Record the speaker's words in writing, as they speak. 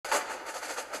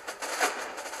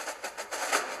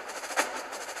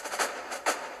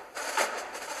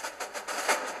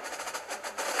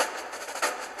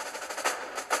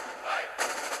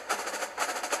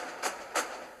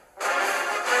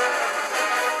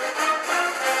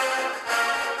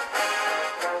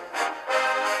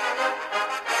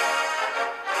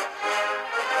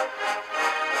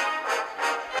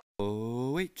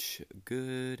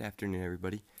Good afternoon,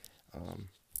 everybody.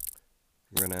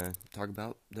 We're going to talk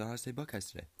about the Ohio State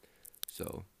Buckeyes today.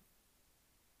 So,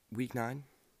 Week 9,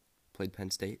 played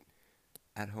Penn State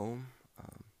at home.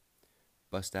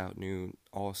 Bust out new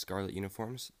all-scarlet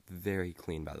uniforms. Very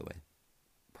clean, by the way.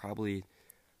 Probably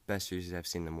best jerseys I've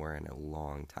seen them wear in a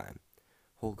long time.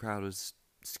 Whole crowd was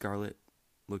scarlet.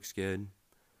 Looks good.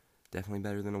 Definitely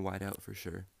better than a whiteout for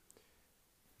sure.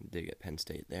 Dig at Penn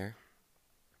State there.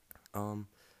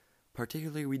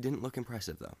 Particularly, we didn't look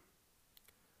impressive, though.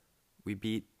 We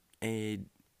beat a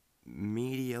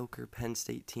mediocre Penn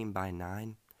State team by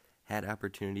 9, had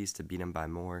opportunities to beat them by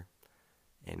more,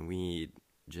 and we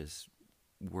just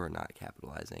were not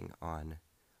capitalizing on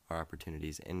our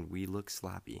opportunities, and we looked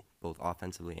sloppy, both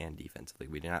offensively and defensively.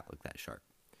 We did not look that sharp.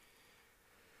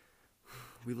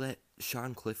 We let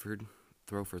Sean Clifford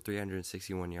throw for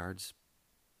 361 yards.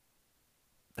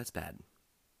 That's bad.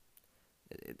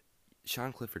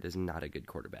 Sean Clifford is not a good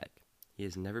quarterback. He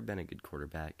has never been a good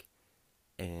quarterback,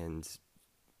 and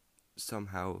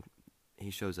somehow he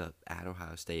shows up at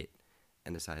Ohio State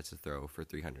and decides to throw for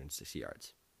 360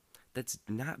 yards. That's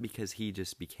not because he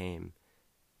just became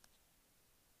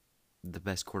the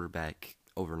best quarterback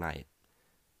overnight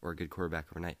or a good quarterback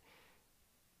overnight.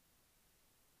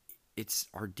 It's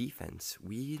our defense.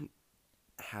 We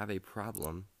have a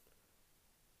problem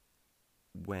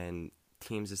when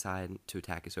teams decide to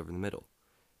attack us over the middle.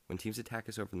 When teams attack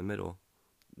us over the middle,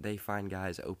 they find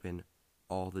guys open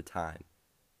all the time.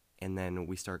 And then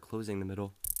we start closing the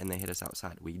middle, and they hit us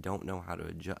outside. We don't know how to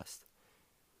adjust.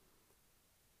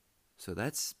 So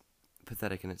that's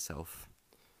pathetic in itself.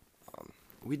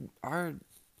 Our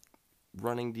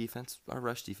running defense, our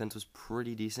rush defense was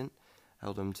pretty decent.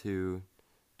 Held them to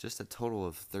just a total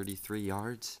of 33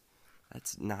 yards.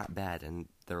 That's not bad, and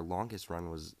their longest run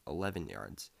was 11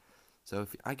 yards. So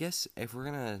I guess if we're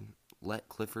going to let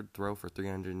Clifford throw for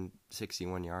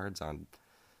 361 yards on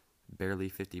barely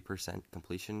 50%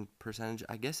 completion percentage,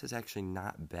 I guess it's actually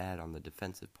not bad on the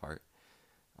defensive part.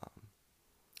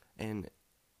 And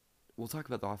we'll talk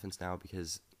about the offense now,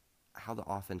 because how the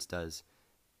offense does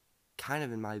kind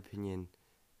of, in my opinion,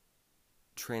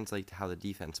 translate to how the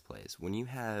defense plays. When you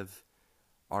have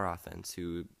our offense,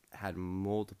 who had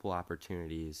multiple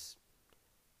opportunities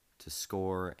to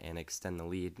score and extend the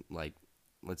lead, like,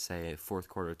 let's say, fourth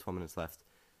quarter, 12 minutes left,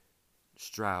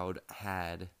 Stroud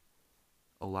had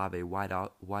Olave wide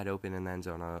open in the end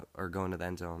zone, or going to the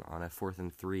end zone on a 4th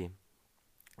and 3,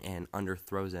 and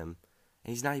underthrows him.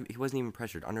 And he wasn't even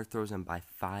pressured. Underthrows him by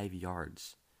 5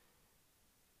 yards.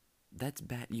 That's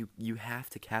bad. You have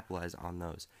to capitalize on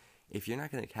those. If you're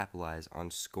not going to capitalize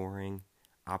on scoring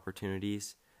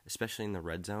opportunities, especially in the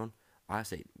red zone, Ohio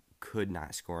State could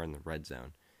not score in the red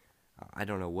zone. I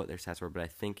don't know what their stats were, but I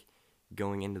think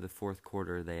going into the fourth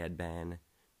quarter, they had been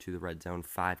to the red zone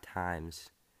 5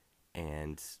 times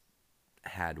and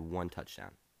had 1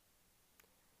 touchdown.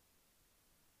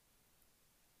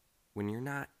 When you're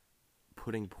not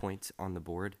putting points on the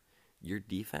board, your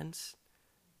defense,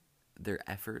 their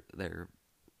effort, their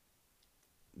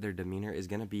demeanor is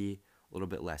going to be a little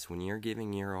bit less. When you're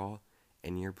giving your all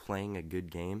and you're playing a good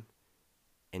game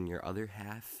and your other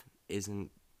half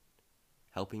isn't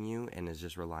helping you and is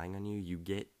just relying on you, you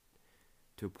get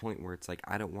to a point where it's like,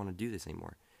 I don't want to do this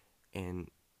anymore. And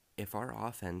if our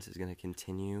offense is going to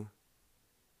continue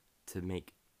to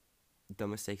make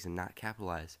dumb mistakes and not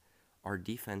capitalize, our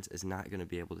defense is not going to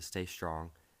be able to stay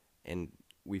strong. And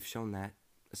we've shown that,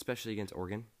 especially against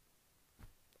Oregon.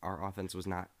 Our offense was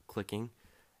not clicking,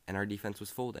 and our defense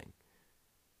was folding.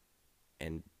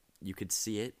 And you could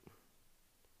see it.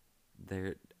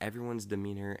 Everyone's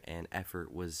demeanor and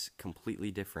effort was completely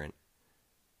different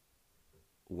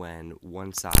when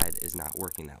one side is not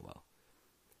working that well.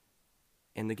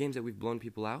 In the games that we've blown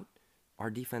people out, our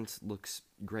defense looks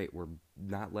great. We're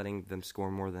not letting them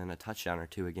score more than a touchdown or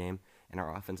 2 a game, and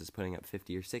our offense is putting up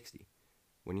 50 or 60.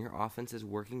 When your offense is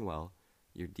working well,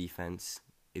 your defense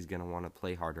is going to want to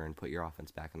play harder and put your offense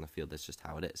back on the field. That's just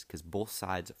how it is, because both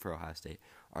sides for Ohio State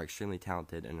are extremely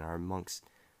talented and are amongst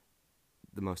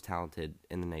the most talented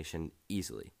in the nation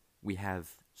easily. We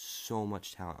have so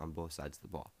much talent on both sides of the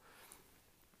ball.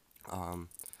 So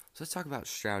let's talk about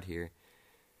Stroud here.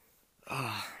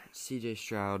 CJ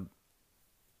Stroud,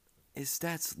 his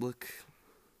stats look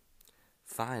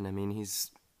fine. I mean, he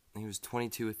was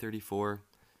 22 of 34,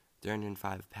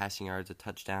 305 passing yards, a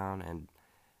touchdown, and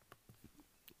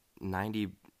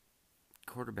 90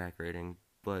 quarterback rating.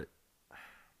 But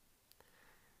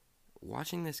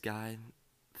watching this guy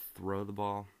throw the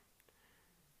ball,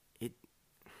 it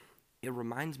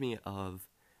reminds me of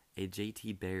a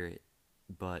JT Barrett,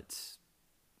 but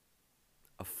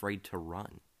afraid to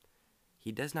run.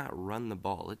 he does not run the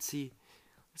ball. Let's see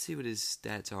what his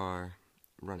stats are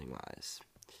running wise.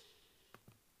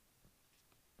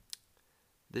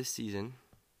 This season,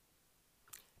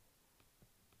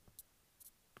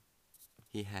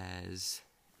 he has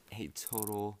a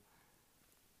total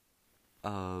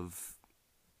of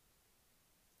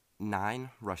 9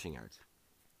 rushing yards.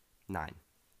 9.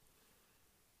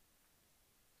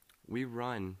 We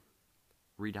run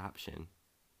read option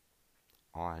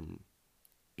on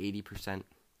 80%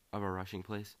 of our rushing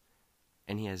plays,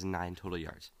 and he has 9 total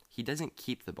yards. He doesn't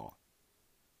keep the ball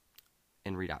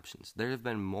in read options. There have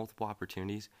been multiple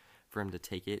opportunities for him to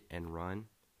take it and run,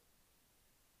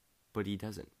 but he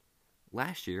doesn't.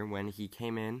 Last year, when he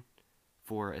came in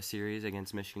for a series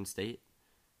against Michigan State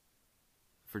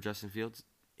for Justin Fields,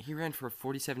 he ran for a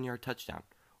 47-yard touchdown.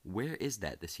 Where is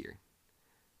that this year?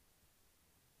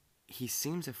 He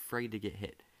seems afraid to get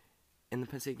hit. In the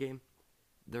Penn State game,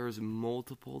 there was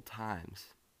multiple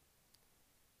times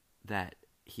that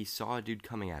he saw a dude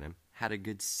coming at him, had a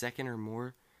good second or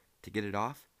more to get it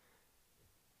off,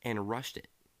 and rushed it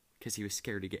because he was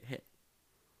scared to get hit.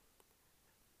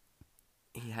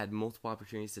 He had multiple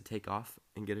opportunities to take off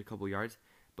and get a couple yards,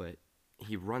 but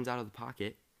he runs out of the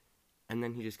pocket, and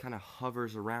then he just kind of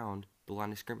hovers around the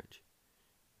line of scrimmage.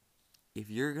 If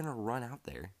you're going to run out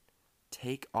there,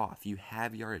 take off. You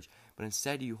have yardage. But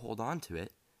instead, you hold on to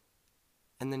it,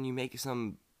 and then you make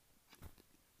some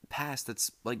pass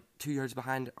that's like 2 yards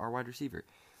behind our wide receiver.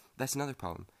 That's another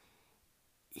problem.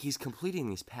 He's completing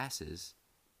these passes,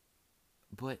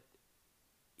 but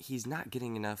he's not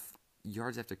getting enough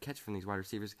yards after catch from these wide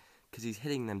receivers because he's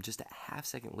hitting them just a half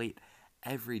second late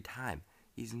every time.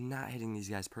 He's not hitting these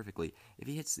guys perfectly. If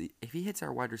he hits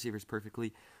our wide receivers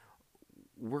perfectly,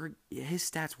 his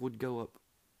stats would go up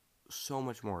so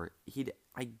much more.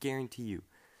 I guarantee you,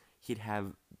 he'd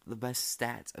have the best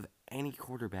stats of any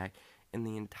quarterback in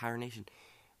the entire nation.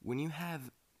 When you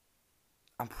have,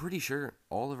 I'm pretty sure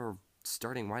all of our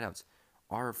starting wideouts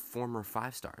are former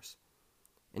 5-stars.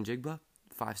 Njigba,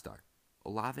 5-star.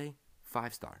 Olave,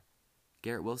 5-star.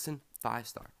 Garrett Wilson,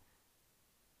 5-star.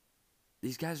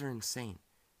 These guys are insane.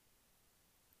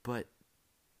 But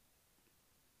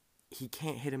he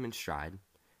can't hit him in stride,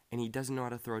 and he doesn't know how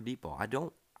to throw a deep ball.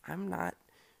 I'm not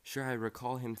sure I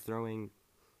recall him throwing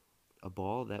a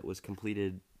ball that was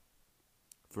completed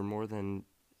for more than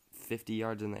 50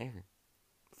 yards in the air.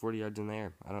 40 yards in the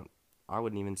air. I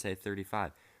wouldn't even say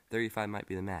 35. 35 might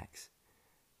be the max.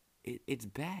 It's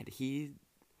bad. He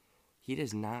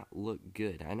does not look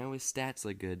good. I know his stats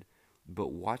look good,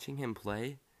 but watching him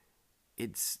play,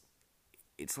 it's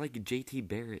like JT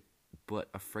Barrett, but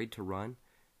afraid to run,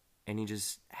 and he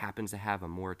just happens to have a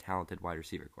more talented wide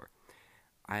receiver core.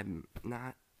 I'm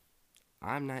not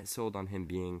sold on him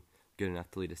being good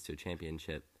enough to lead us to a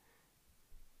championship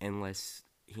unless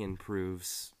he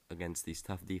improves against these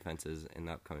tough defenses in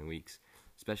the upcoming weeks,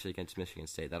 especially against Michigan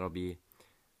State. That'll be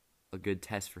a good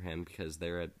test for him because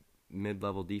they're a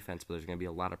mid-level defense, but there's going to be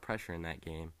a lot of pressure in that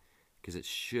game because it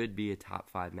should be a top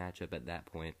 5 matchup at that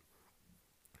point.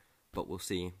 But we'll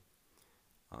see.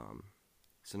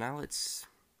 So now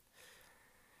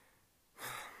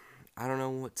I don't know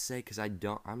what to say because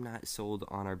I'm not sold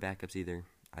on our backups either.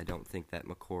 I don't think that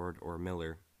McCord or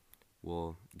Miller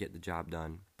will get the job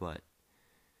done, but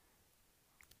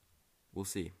we'll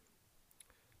see.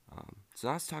 So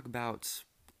now let's talk about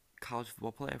college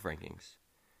football playoff rankings.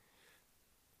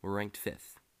 We're ranked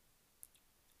 5th.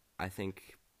 I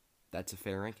think that's a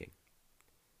fair ranking.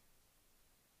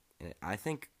 And I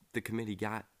think the committee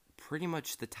got pretty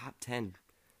much the top 10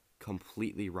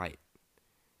 completely right.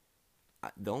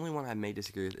 The only one I may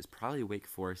disagree with is probably Wake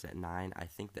Forest at 9. I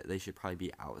think that they should probably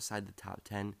be outside the top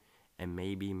 10 and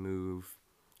maybe move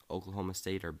Oklahoma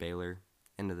State or Baylor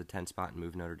into the 10th spot and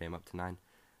move Notre Dame up to 9.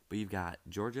 But you've got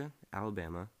Georgia,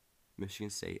 Alabama, Michigan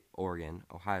State, Oregon,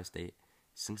 Ohio State,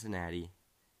 Cincinnati,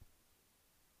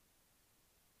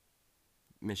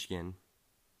 Michigan,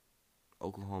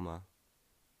 Oklahoma,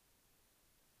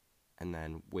 and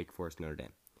then Wake Forest, Notre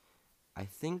Dame. I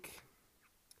think,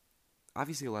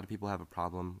 obviously a lot of people have a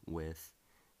problem with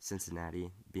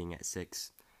Cincinnati being at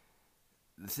 6.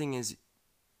 The thing is,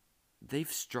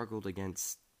 they've struggled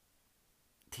against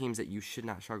teams that you should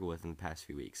not struggle with in the past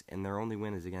few weeks, and their only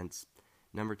win is against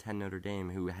number 10 Notre Dame,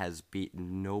 who has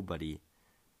beaten nobody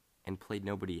and played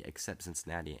nobody except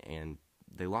Cincinnati, and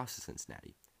they lost to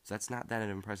Cincinnati. So that's not that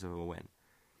impressive of a win.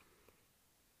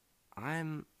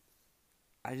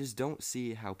 I just don't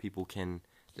see how people can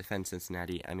defend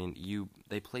Cincinnati. I mean,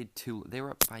 they were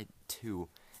up by 2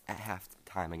 at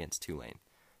halftime against Tulane.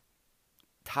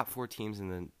 Top 4 teams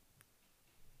in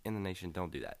the nation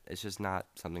don't do that. It's just not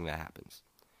something that happens.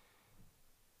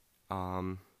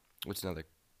 Um, what's another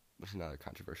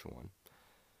controversial one?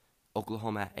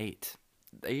 Oklahoma at 8.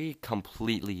 They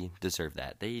completely deserve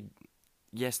that.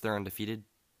 Yes, they're undefeated,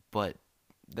 but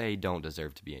they don't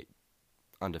deserve to be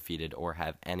undefeated or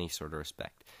have any sort of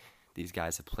respect. These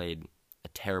guys have played a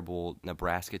terrible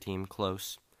Nebraska team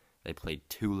close. They played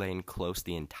Tulane close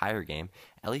the entire game.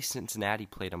 At least Cincinnati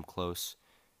played them close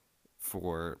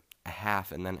for a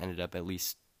half and then ended up at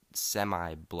least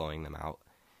semi blowing them out.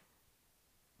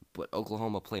 But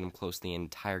Oklahoma played them close the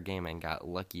entire game and got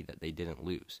lucky that they didn't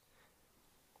lose.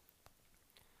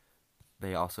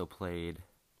 They also played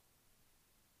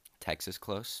Texas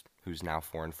close, who's now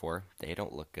 4-4. They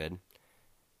don't look good.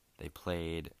 They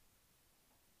played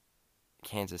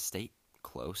Kansas State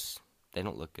close. They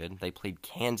don't look good. They played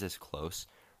Kansas close,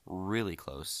 really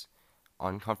close,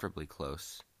 uncomfortably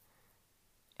close,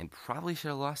 and probably should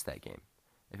have lost that game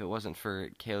if it wasn't for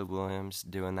Caleb Williams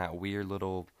doing that weird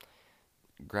little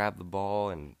grab the ball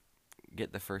and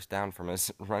get the first down from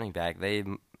his running back. They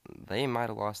might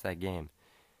have lost that game.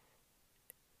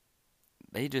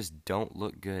 They just don't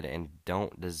look good and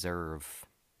don't deserve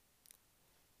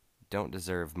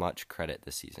much credit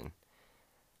this season.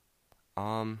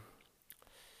 I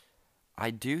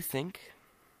do think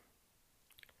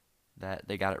that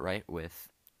they got it right with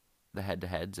the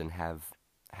head-to-heads and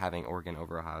having Oregon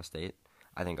over Ohio State.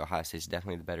 I think Ohio State's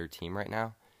definitely the better team right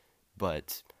now,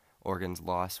 but Oregon's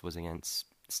loss was against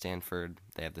Stanford.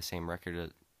 They have the same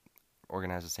record.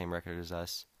 Oregon has the same record as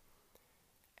us,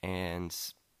 and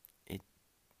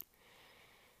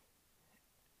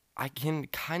I can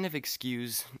kind of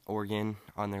excuse Oregon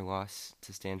on their loss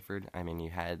to Stanford. I mean, you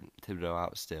had Thibodeau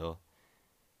out still.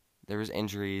 There was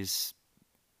injuries,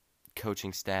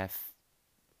 coaching staff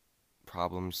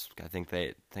problems. I think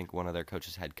one of their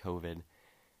coaches had COVID.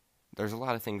 There's a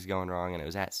lot of things going wrong, and it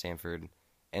was at Stanford.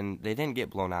 And they didn't get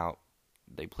blown out.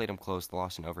 They played them close, they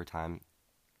lost in overtime.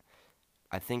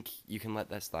 I think you can let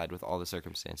that slide with all the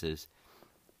circumstances.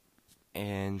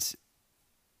 And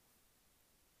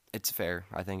it's fair.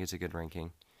 I think it's a good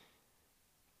ranking.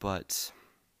 But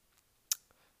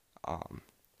I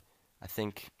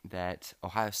think that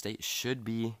Ohio State should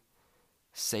be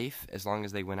safe as long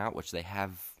as they win out, which they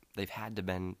have. They had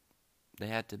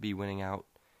to be winning out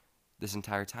this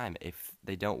entire time. If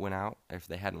they don't win out, if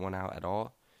they hadn't won out at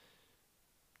all,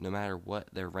 no matter what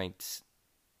they're ranked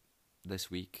this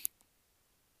week,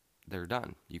 they're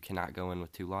done. You cannot go in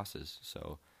with 2 losses.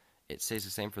 So it stays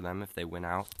the same for them. If they win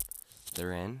out,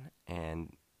 they're in,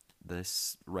 and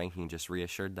this ranking just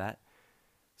reassured that.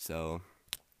 So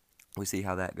we see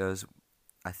how that goes.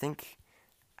 I think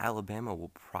Alabama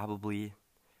will probably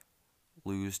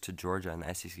lose to Georgia in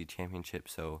the SEC championship,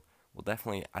 so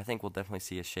I think we'll definitely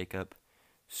see a shakeup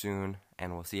soon,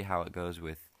 and we'll see how it goes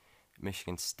with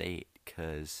Michigan State,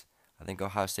 because I think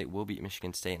Ohio State will beat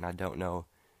Michigan State, and I don't know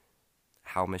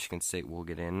how Michigan State will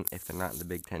get in if they're not in the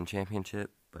Big Ten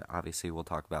championship, but obviously we'll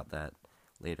talk about that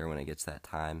later when it gets that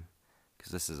time,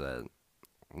 because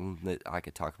I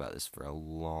could talk about this for a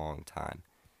long time.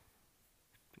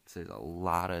 There's a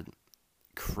lot of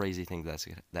crazy things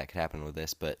that could happen with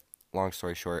this, but long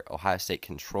story short, Ohio State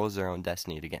controls their own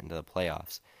destiny to get into the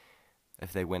playoffs.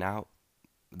 If they win out,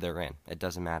 they're in. It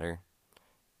doesn't matter.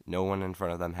 No one in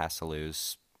front of them has to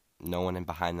lose. No one in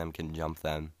behind them can jump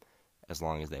them as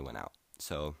long as they win out.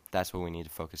 So that's what we need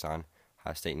to focus on.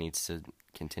 Ohio State needs to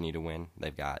continue to win.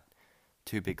 They've got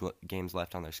 2 big games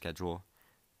left on their schedule,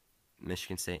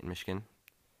 Michigan State and Michigan.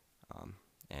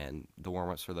 And the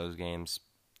warm-ups for those games,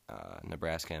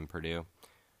 Nebraska and Purdue,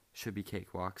 should be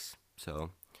cakewalks. So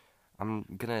I'm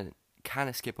going to kind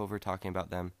of skip over talking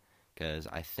about them because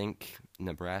I think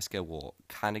Nebraska will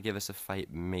kind of give us a fight,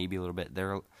 maybe a little bit.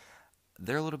 They're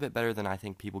a little bit better than I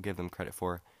think people give them credit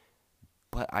for,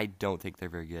 but I don't think they're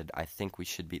very good. I think we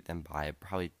should beat them by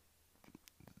probably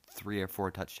 3 or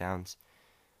 4 touchdowns,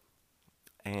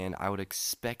 and I would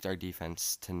expect our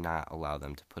defense to not allow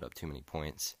them to put up too many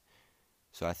points.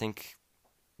 So I think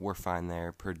we're fine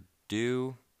there.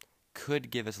 Purdue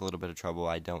could give us a little bit of trouble.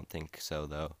 I don't think so,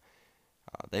 though.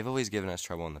 They've always given us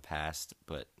trouble in the past,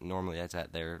 but normally that's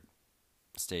at their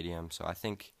stadium. So I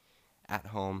think at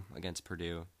home against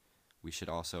Purdue, we should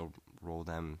also roll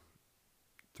them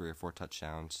 3 or 4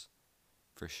 touchdowns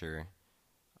for sure.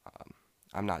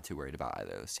 I'm not too worried about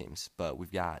either of those teams. But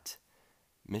we've got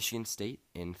Michigan State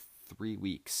in 3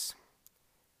 weeks.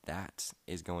 That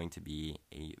is going to be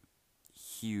a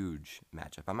huge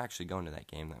matchup. I'm actually going to that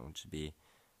game. That one should be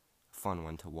a fun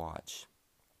one to watch.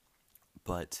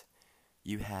 But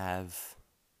you have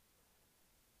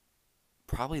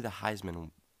probably the Heisman,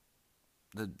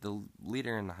 the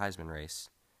leader in the Heisman race,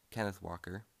 Kenneth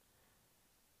Walker.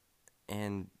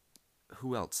 And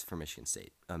who else for Michigan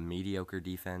State? A mediocre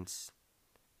defense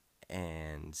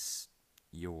and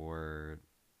your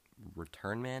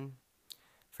return man.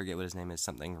 Forget what his name is.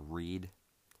 Something Reed.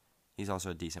 He's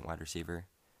also a decent wide receiver.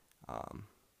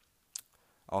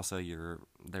 Also,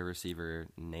 their receiver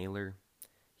Naylor.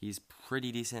 He's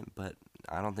pretty decent, but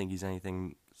I don't think he's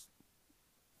anything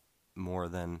more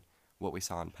than what we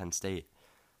saw in Penn State.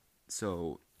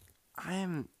 So I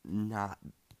am not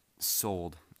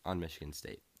sold on Michigan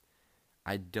State.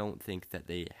 I don't think that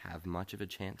they have much of a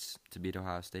chance to beat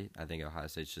Ohio State. I think Ohio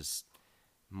State's just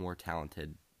more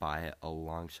talented by a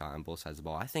long shot on both sides of the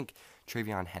ball. I think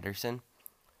TreVeyon Henderson,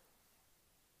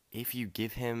 if you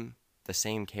give him the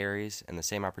same carries and the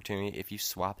same opportunity, if you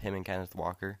swap him and Kenneth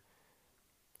Walker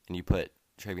and you put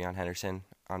TreVeyon Henderson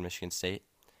on Michigan State,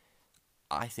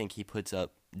 I think he puts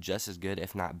up just as good,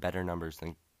 if not better, numbers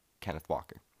than Kenneth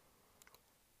Walker.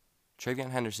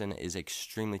 TreVeyon Henderson is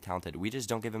extremely talented. We just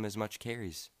don't give him as much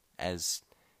carries as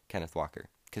Kenneth Walker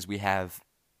because we have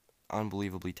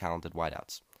unbelievably talented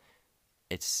wideouts.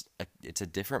 It's a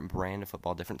different brand of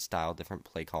football, different style, different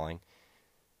play calling.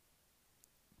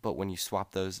 But when you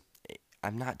swap those,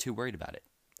 I'm not too worried about it.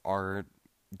 Our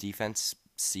defense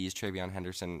sees TreVeyon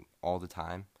Henderson all the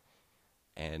time,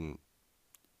 and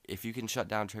if you can shut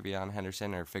down TreVeyon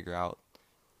Henderson or figure out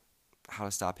how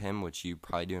to stop him, which you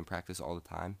probably do in practice all the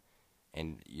time,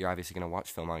 and you're obviously going to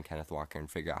watch film on Kenneth Walker and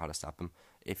figure out how to stop him.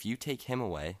 If you take him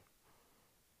away,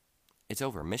 it's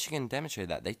over. Michigan demonstrated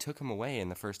that. They took him away in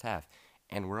the first half,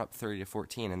 and we're up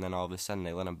 30-14, and then all of a sudden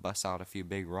they let him bust out a few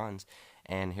big runs,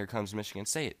 and here comes Michigan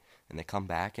State, and they come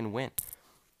back and win.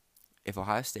 If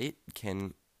Ohio State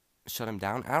can shut him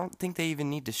down, I don't think they even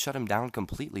need to shut him down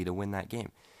completely to win that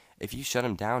game. If you shut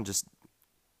him down just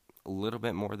a little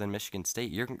bit more than Michigan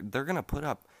State, they're going to put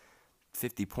up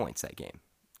 50 points that game.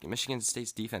 Michigan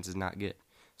State's defense is not good.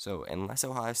 So unless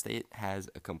Ohio State has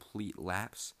a complete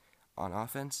lapse on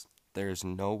offense, there's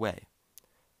no way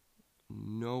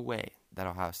that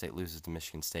Ohio State loses to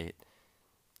Michigan State,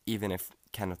 even if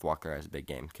Kenneth Walker has a big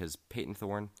game, because Peyton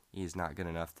Thorne, he's not good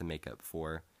enough to make up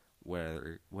for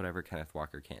whatever Kenneth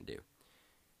Walker can't do.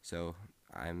 So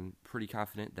I'm pretty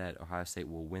confident that Ohio State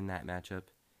will win that matchup.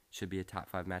 Should be a top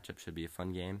 5 matchup, should be a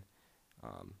fun game.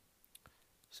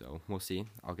 So we'll see.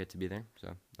 I'll get to be there,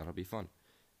 so that'll be fun.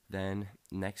 Then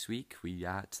next week, we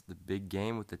got the big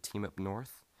game with the team up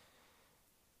north.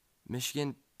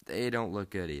 Michigan, they don't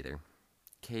look good either.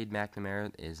 Cade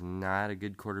McNamara is not a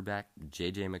good quarterback.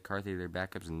 J.J. McCarthy, their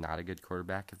backup, is not a good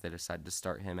quarterback. If they decide to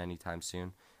start him anytime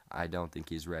soon, I don't think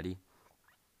he's ready.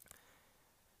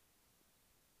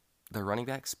 Their running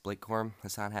backs, Blake Corum,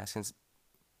 Hassan Haskins,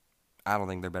 I don't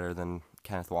think they're better than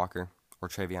Kenneth Walker or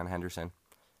TreVeyon Henderson.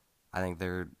 I think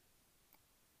their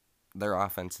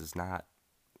offense is not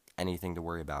anything to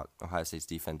worry about. Ohio State's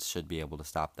defense should be able to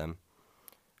stop them.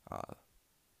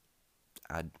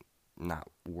 I'm not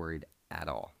worried at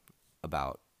all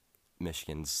about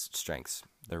Michigan's strengths,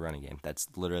 their running game. That's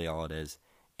literally all it is,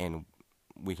 and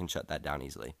we can shut that down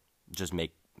easily. Just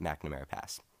make McNamara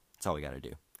pass. That's all we got to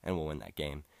do, and we'll win that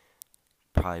game.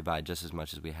 Probably by just as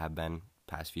much as we have been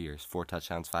past few years. 4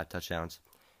 touchdowns, 5 touchdowns.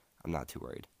 I'm not too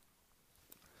worried.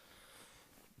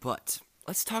 But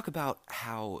let's talk about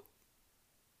how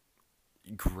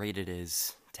great it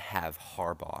is to have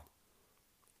Harbaugh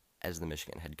as the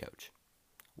Michigan head coach.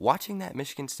 Watching that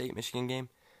Michigan State-Michigan game,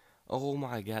 oh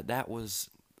my God, that was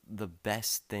the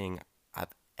best thing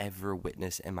I've ever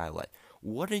witnessed in my life.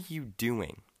 What are you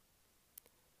doing?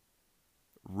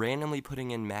 Randomly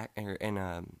putting in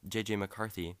J.J.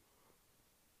 McCarthy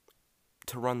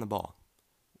to run the ball.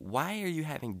 Why are you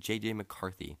having J.J.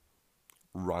 McCarthy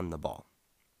run the ball?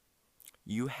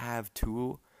 You have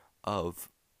 2 of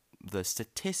the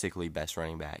statistically best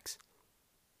running backs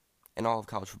in all of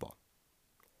college football.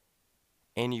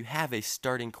 And you have a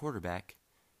starting quarterback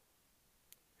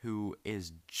who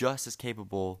is just as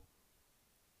capable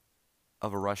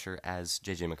of a rusher as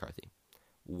J.J. McCarthy.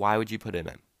 Why would you put him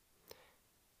in?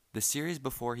 The series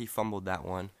before he fumbled that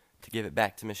one to give it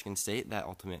back to Michigan State, that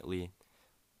ultimately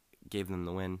gave them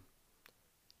the win.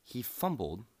 He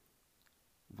fumbled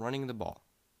running the ball.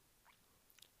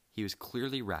 He was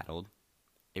clearly rattled.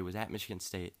 It was at Michigan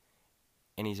State,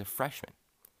 and he's a freshman.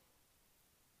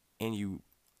 And you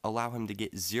allow him to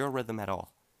get 0 rhythm at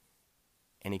all.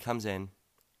 And he comes in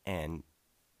and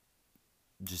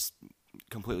just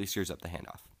completely screws up the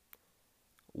handoff.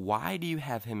 Why do you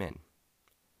have him in?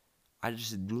 I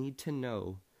just need to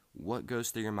know what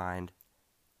goes through your mind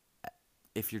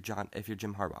if you're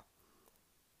Jim Harbaugh.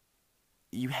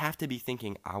 You have to be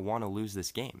thinking, I want to lose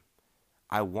this game.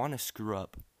 I want to screw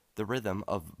up the rhythm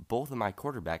of both of my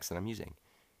quarterbacks that I'm using.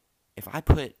 If I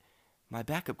put my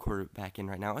backup quarterback in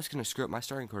right now, it's going to screw up my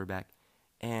starting quarterback.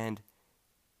 And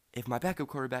if my backup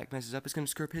quarterback messes up, it's going to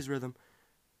screw up his rhythm.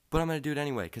 But I'm going to do it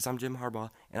anyway because I'm Jim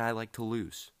Harbaugh and I like to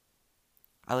lose.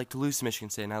 I like to lose to Michigan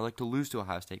State and I like to lose to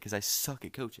Ohio State because I suck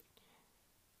at coaching.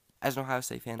 As an Ohio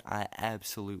State fan, I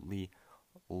absolutely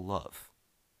love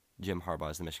Jim Harbaugh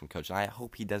as the Michigan coach. And I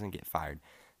hope he doesn't get fired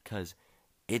because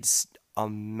it's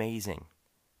amazing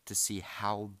to see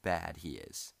how bad he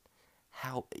is.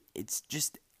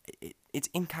 It's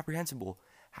incomprehensible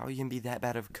how he can be that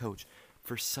bad of a coach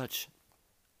for such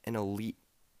an elite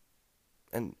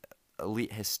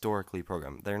historically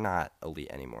program. They're not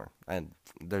elite anymore. And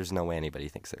there's no way anybody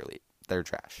thinks they're elite. They're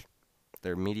trash.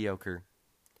 They're mediocre.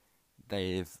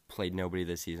 They've played nobody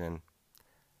this season.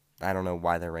 I don't know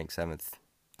why they're ranked 7th.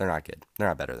 They're not good. They're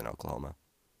not better than Oklahoma.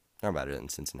 They're not better than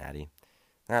Cincinnati.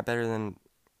 They're not better than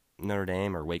Notre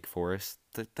Dame or Wake Forest.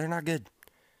 They're not good.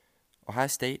 Ohio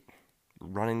State,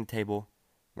 running the table.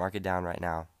 Mark it down right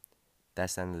now.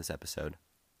 That's the end of this episode.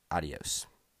 Adios.